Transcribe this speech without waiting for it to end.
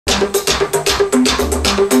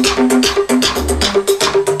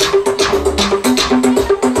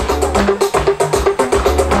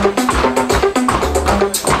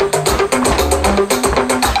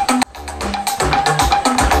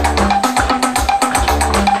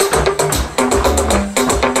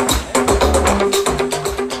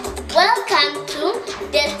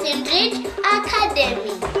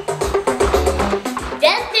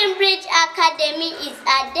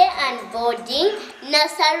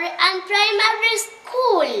nursery and primary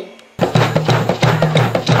school.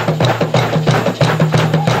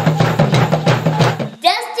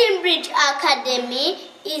 Bridge Academy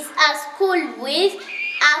is a school with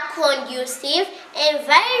a conducive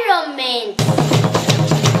environment.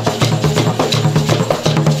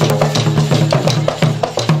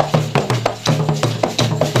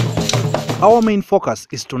 Our main focus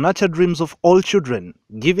is to nurture dreams of all children,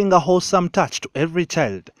 giving a wholesome touch to every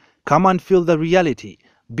child. Come and feel the reality.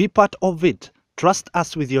 Be part of it. Trust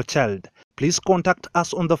us with your child. Please contact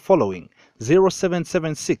us on the following: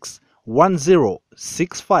 0776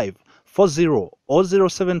 106540 or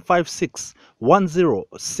 0756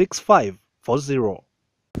 106540.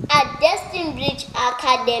 At Destin Bridge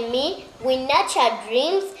Academy, we nurture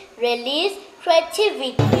dreams, release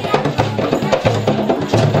creativity.